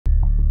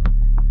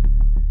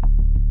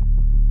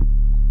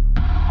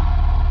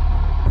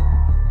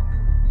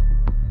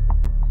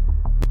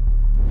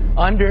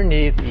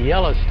underneath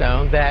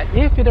Yellowstone that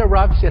if it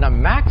erupts in a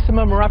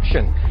maximum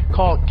eruption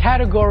called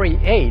Category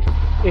 8,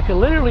 it could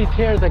literally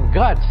tear the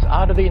guts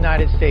out of the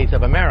United States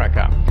of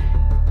America.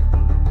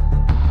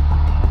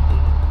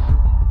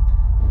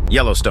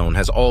 Yellowstone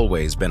has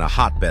always been a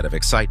hotbed of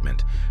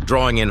excitement,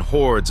 drawing in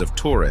hordes of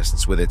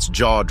tourists with its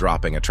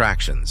jaw-dropping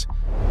attractions.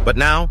 But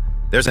now,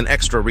 there's an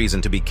extra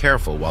reason to be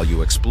careful while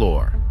you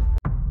explore.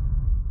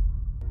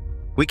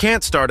 We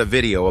can't start a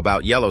video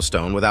about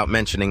Yellowstone without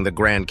mentioning the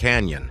Grand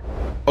Canyon.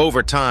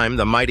 Over time,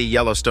 the mighty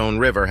Yellowstone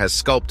River has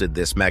sculpted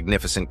this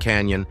magnificent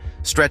canyon,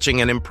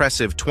 stretching an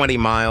impressive 20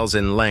 miles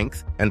in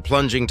length and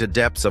plunging to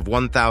depths of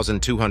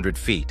 1,200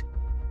 feet.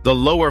 The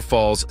lower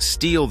falls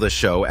steal the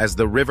show as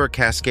the river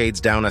cascades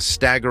down a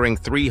staggering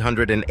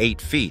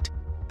 308 feet.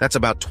 That's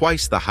about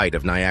twice the height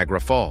of Niagara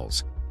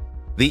Falls.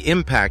 The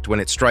impact when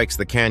it strikes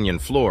the canyon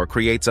floor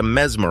creates a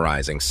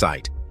mesmerizing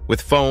sight,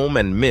 with foam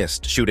and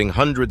mist shooting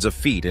hundreds of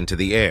feet into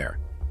the air.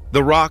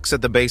 The rocks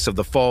at the base of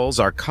the falls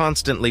are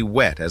constantly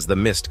wet as the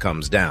mist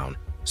comes down,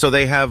 so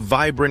they have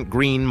vibrant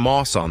green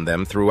moss on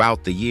them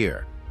throughout the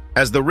year.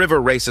 As the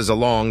river races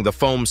along, the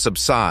foam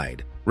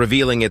subsides,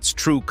 revealing its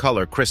true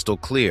color crystal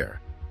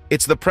clear.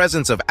 It's the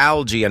presence of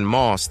algae and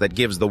moss that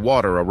gives the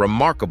water a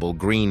remarkable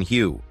green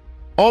hue.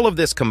 All of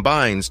this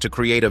combines to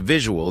create a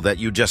visual that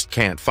you just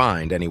can't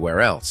find anywhere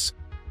else.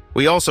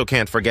 We also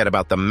can't forget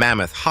about the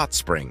Mammoth Hot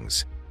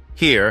Springs.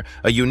 Here,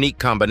 a unique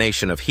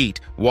combination of heat,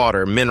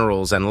 water,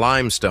 minerals, and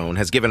limestone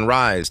has given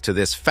rise to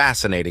this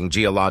fascinating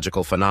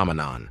geological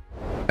phenomenon.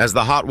 As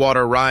the hot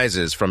water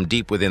rises from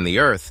deep within the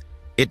earth,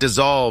 it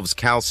dissolves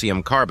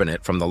calcium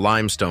carbonate from the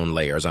limestone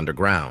layers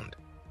underground.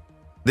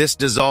 This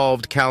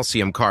dissolved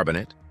calcium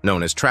carbonate,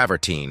 known as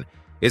travertine,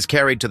 is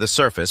carried to the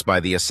surface by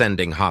the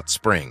ascending hot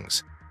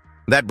springs.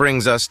 That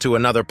brings us to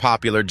another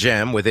popular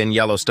gem within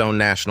Yellowstone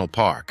National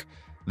Park,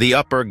 the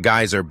Upper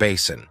Geyser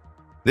Basin.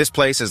 This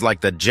place is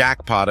like the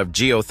jackpot of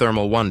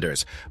geothermal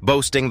wonders,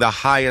 boasting the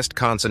highest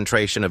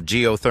concentration of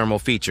geothermal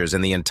features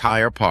in the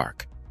entire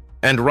park.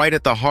 And right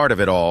at the heart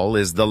of it all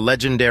is the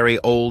legendary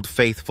Old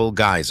Faithful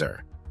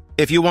Geyser.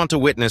 If you want to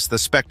witness the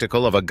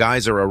spectacle of a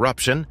geyser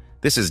eruption,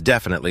 this is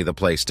definitely the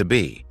place to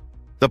be.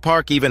 The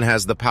park even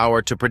has the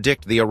power to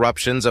predict the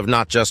eruptions of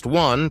not just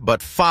one,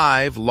 but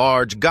 5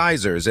 large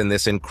geysers in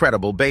this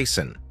incredible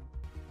basin.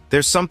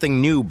 There's something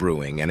new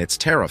brewing, and it's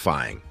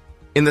terrifying.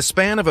 In the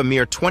span of a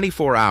mere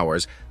 24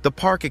 hours, the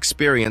park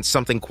experienced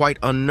something quite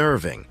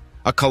unnerving.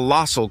 A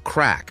colossal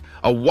crack,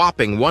 a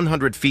whopping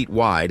 100 feet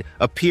wide,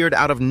 appeared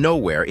out of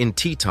nowhere in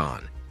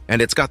Teton,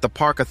 and it's got the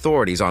park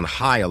authorities on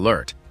high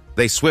alert.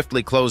 They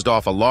swiftly closed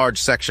off a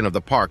large section of the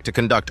park to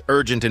conduct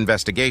urgent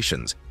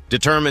investigations,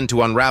 determined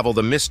to unravel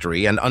the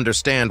mystery and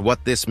understand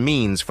what this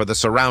means for the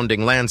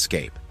surrounding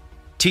landscape.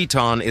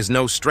 Teton is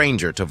no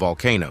stranger to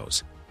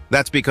volcanoes.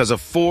 That's because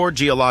of 4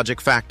 geologic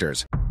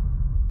factors.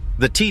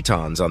 The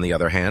Tetons, on the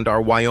other hand,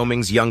 are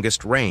Wyoming's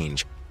youngest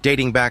range,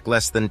 dating back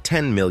less than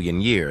 10 million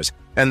years,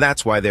 and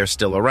that's why they're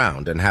still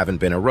around and haven't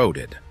been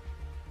eroded.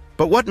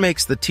 But what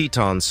makes the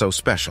Tetons so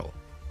special,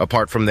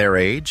 apart from their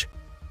age?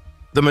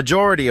 The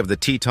majority of the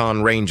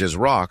Teton Range's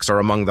rocks are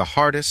among the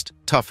hardest,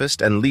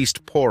 toughest, and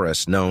least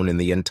porous known in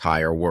the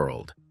entire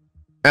world.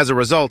 As a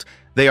result,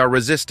 they are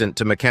resistant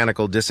to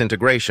mechanical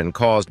disintegration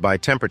caused by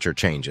temperature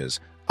changes,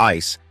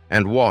 ice,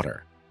 and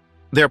water.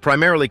 They're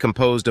primarily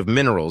composed of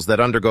minerals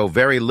that undergo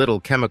very little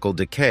chemical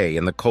decay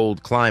in the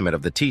cold climate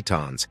of the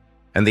Tetons,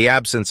 and the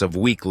absence of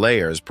weak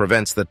layers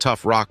prevents the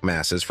tough rock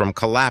masses from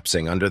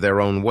collapsing under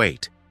their own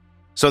weight.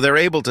 So they're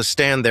able to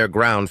stand their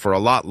ground for a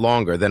lot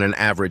longer than an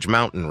average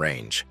mountain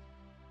range.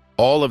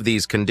 All of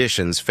these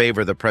conditions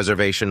favor the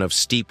preservation of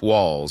steep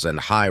walls and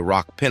high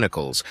rock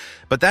pinnacles,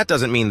 but that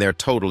doesn't mean they're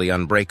totally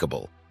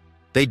unbreakable.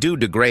 They do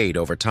degrade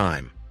over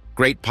time.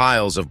 Great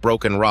piles of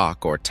broken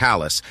rock or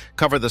talus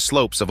cover the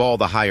slopes of all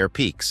the higher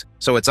peaks,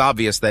 so it's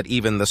obvious that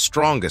even the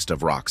strongest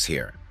of rocks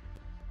here.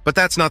 But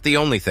that's not the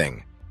only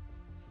thing.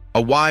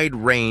 A wide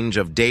range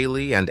of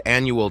daily and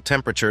annual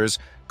temperatures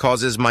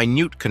causes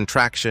minute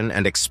contraction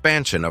and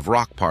expansion of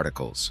rock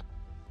particles.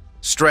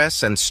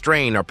 Stress and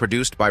strain are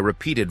produced by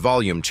repeated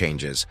volume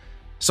changes,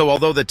 so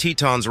although the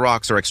Tetons'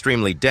 rocks are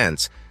extremely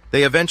dense,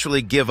 they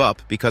eventually give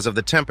up because of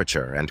the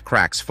temperature and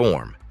cracks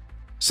form.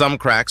 Some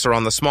cracks are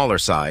on the smaller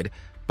side,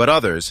 but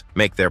others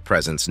make their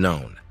presence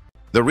known.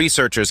 The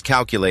researchers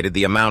calculated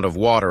the amount of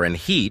water and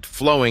heat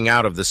flowing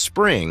out of the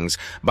springs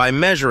by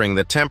measuring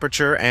the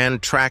temperature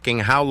and tracking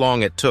how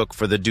long it took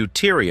for the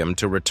deuterium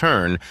to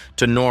return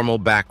to normal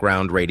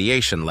background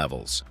radiation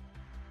levels.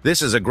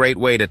 This is a great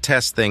way to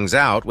test things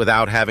out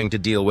without having to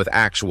deal with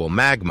actual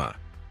magma.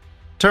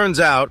 Turns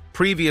out,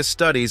 previous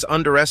studies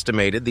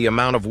underestimated the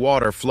amount of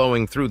water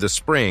flowing through the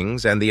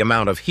springs and the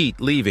amount of heat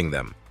leaving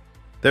them.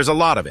 There's a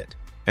lot of it,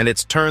 and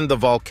it's turned the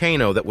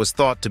volcano that was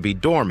thought to be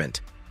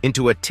dormant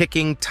into a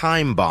ticking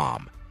time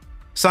bomb.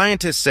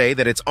 Scientists say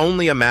that it's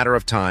only a matter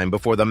of time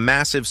before the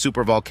massive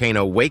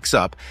supervolcano wakes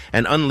up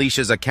and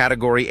unleashes a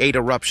Category 8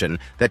 eruption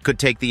that could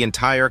take the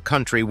entire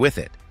country with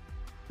it.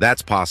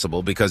 That's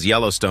possible because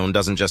Yellowstone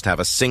doesn't just have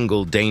a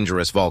single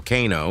dangerous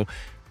volcano.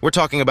 We're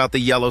talking about the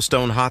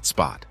Yellowstone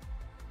hotspot.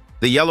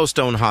 The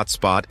Yellowstone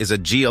hotspot is a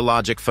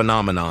geologic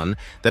phenomenon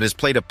that has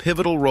played a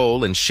pivotal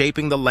role in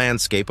shaping the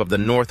landscape of the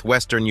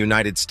northwestern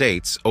United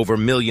States over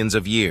millions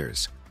of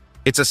years.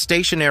 It's a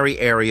stationary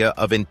area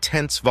of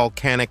intense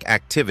volcanic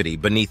activity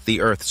beneath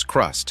the Earth's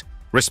crust,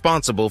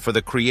 responsible for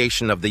the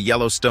creation of the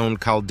Yellowstone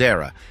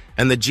caldera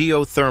and the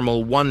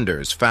geothermal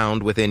wonders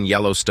found within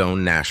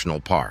Yellowstone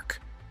National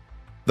Park.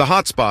 The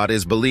hotspot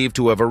is believed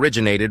to have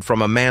originated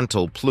from a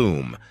mantle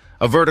plume,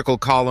 a vertical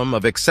column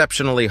of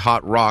exceptionally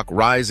hot rock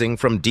rising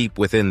from deep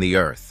within the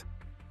Earth.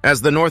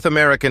 As the North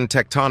American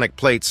tectonic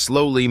plate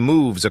slowly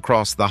moves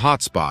across the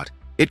hotspot,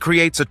 it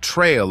creates a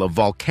trail of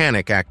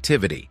volcanic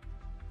activity.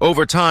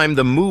 Over time,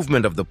 the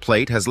movement of the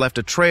plate has left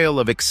a trail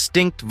of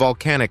extinct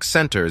volcanic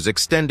centers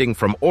extending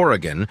from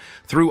Oregon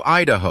through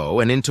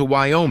Idaho and into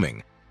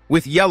Wyoming,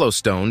 with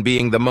Yellowstone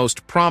being the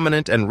most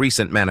prominent and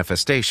recent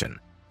manifestation.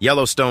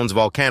 Yellowstone's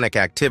volcanic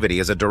activity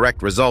is a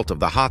direct result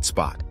of the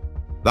hotspot.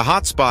 The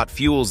hotspot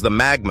fuels the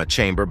magma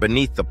chamber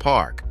beneath the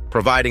park,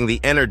 providing the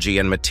energy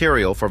and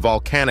material for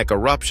volcanic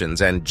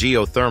eruptions and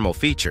geothermal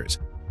features.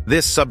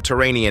 This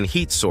subterranean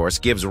heat source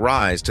gives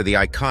rise to the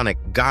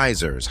iconic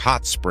geysers,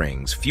 hot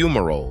springs,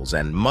 fumaroles,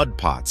 and mud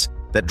pots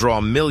that draw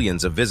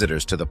millions of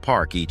visitors to the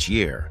park each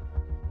year.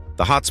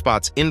 The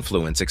hotspot's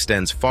influence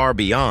extends far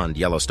beyond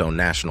Yellowstone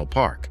National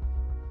Park.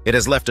 It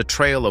has left a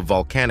trail of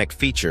volcanic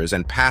features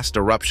and past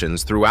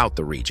eruptions throughout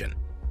the region.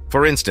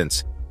 For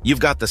instance, you've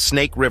got the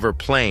Snake River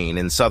Plain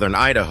in southern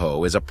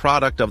Idaho is a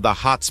product of the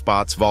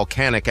hotspot's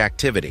volcanic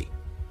activity.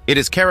 It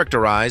is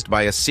characterized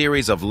by a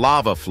series of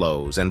lava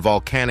flows and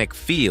volcanic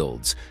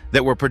fields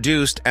that were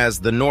produced as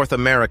the North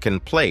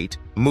American plate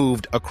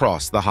moved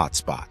across the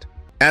hotspot.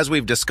 As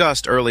we've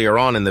discussed earlier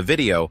on in the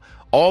video,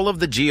 all of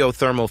the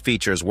geothermal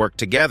features work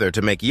together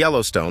to make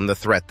Yellowstone the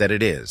threat that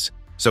it is,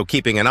 so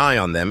keeping an eye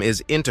on them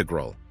is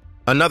integral.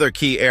 Another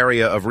key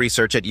area of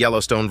research at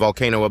Yellowstone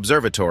Volcano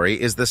Observatory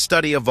is the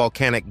study of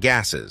volcanic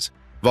gases.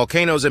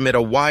 Volcanoes emit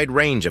a wide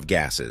range of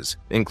gases,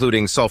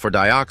 including sulfur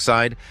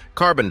dioxide,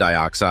 carbon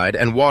dioxide,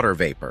 and water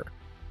vapor,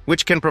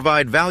 which can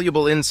provide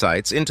valuable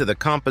insights into the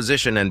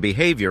composition and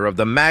behavior of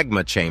the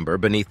magma chamber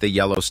beneath the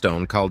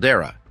Yellowstone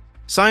caldera.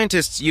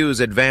 Scientists use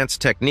advanced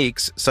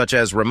techniques such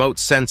as remote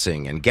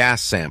sensing and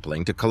gas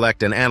sampling to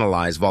collect and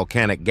analyze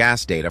volcanic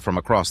gas data from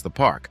across the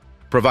park,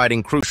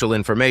 providing crucial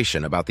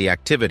information about the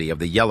activity of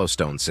the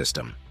Yellowstone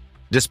system.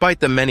 Despite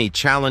the many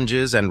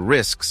challenges and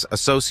risks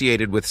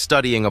associated with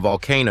studying a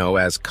volcano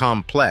as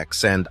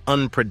complex and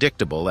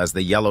unpredictable as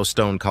the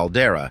Yellowstone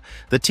caldera,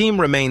 the team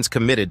remains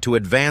committed to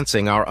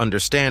advancing our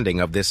understanding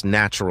of this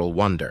natural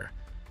wonder.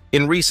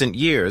 In recent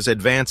years,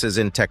 advances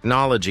in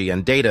technology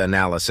and data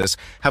analysis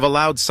have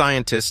allowed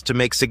scientists to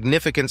make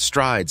significant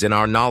strides in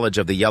our knowledge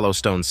of the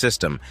Yellowstone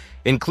system,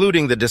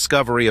 including the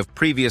discovery of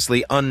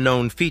previously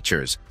unknown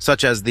features,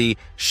 such as the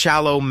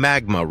shallow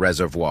magma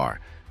reservoir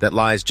that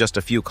lies just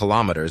a few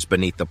kilometers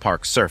beneath the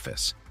park's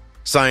surface.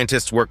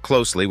 Scientists work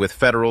closely with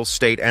federal,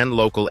 state, and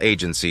local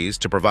agencies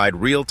to provide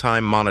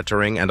real-time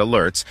monitoring and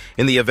alerts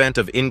in the event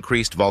of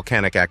increased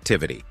volcanic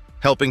activity,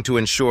 helping to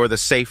ensure the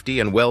safety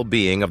and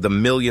well-being of the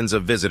millions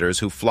of visitors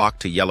who flock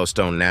to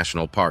Yellowstone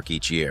National Park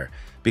each year.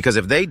 Because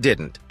if they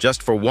didn't,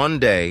 just for one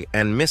day,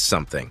 and miss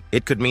something,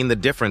 it could mean the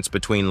difference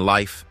between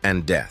life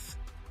and death.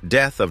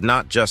 Death of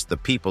not just the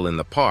people in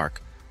the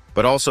park,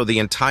 but also the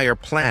entire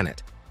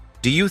planet.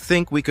 Do you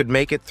think we could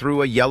make it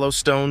through a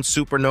Yellowstone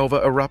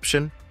supernova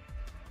eruption?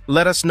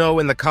 Let us know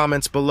in the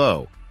comments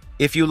below.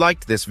 If you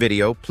liked this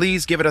video,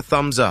 please give it a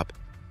thumbs up,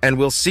 and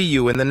we'll see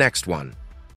you in the next one.